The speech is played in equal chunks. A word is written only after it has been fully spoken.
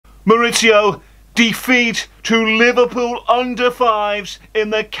Mauricio, defeat to Liverpool Under 5's in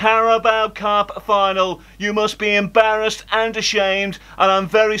the Carabao Cup Final. You must be embarrassed and ashamed, and I'm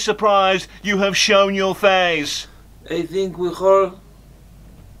very surprised you have shown your face. I think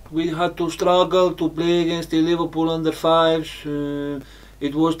we had to struggle to play against the Liverpool Under 5's.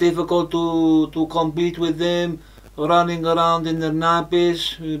 It was difficult to compete with them, running around in their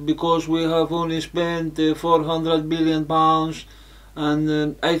nappies, because we have only spent £400 billion.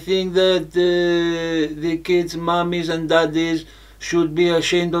 And I think that the kids' mummies and daddies should be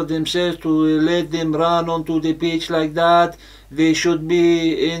ashamed of themselves to let them run onto the pitch like that. They should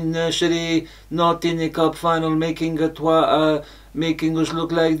be in nursery, not in the cup final, making us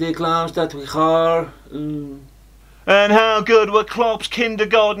look like the clowns that we are. And how good were Klopp's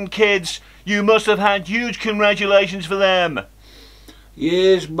kindergarten kids? You must have had huge congratulations for them.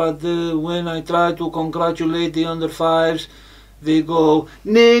 Yes, but when I try to congratulate the Under 5's, they go,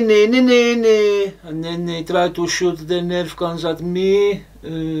 nee, nee, nee, nee, nee, and then they try to shoot the Nerf guns at me.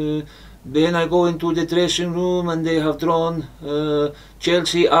 Then I go into the dressing room and they have drawn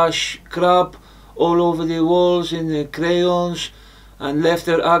Chelsea ash crap all over the walls in the crayons, and left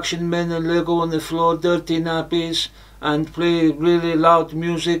their action men and Lego on the floor, dirty nappies, and play really loud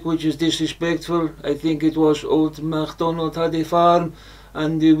music, which is disrespectful. I think it was old MacDonald had a farm,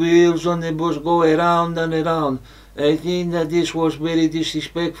 and the wheels on the bus go around and around. I think that this was very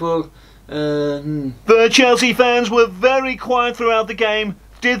disrespectful. The Chelsea fans were very quiet throughout the game.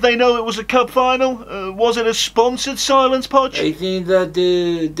 Did they know it was a cup final? Was it a sponsored silence, Poch? I think that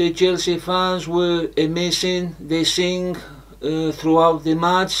the Chelsea fans were amazing. They sing throughout the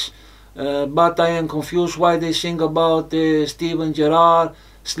match, but I am confused why they sing about Steven Gerrard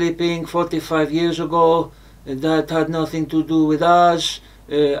sleeping 45 years ago. That had nothing to do with us.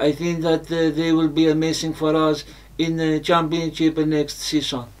 I think that they will be amazing for us in the Championship next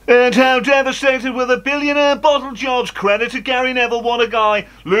season. And how devastated were the Billionaire Bottlejobs? Credit to Gary Neville, what a guy,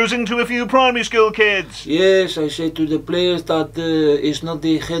 losing to a few primary school kids. Yes, I said to the players that it's not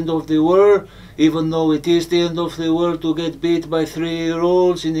the end of the world, even though it is the end of the world to get beat by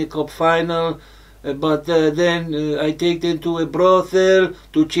 3-year-olds in the cup final. But then I take them to a brothel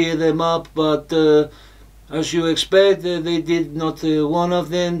to cheer them up, but as you expect, they did not, one of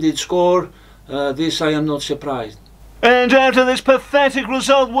them did score. This I am not surprised. And after this pathetic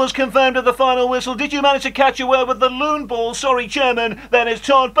result was confirmed at the final whistle, did you manage to catch a word with the loon ball, chairman, that is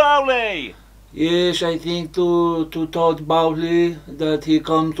Todd Bowley? Yes, I think to Todd Bowley, that he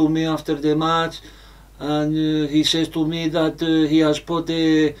come to me after the match, and he says to me that he has put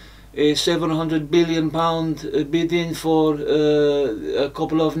a £700 billion bid in for a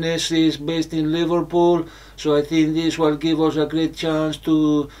couple of nurseries based in Liverpool. So I think this will give us a great chance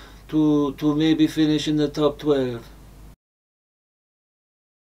to maybe finish in the top 12.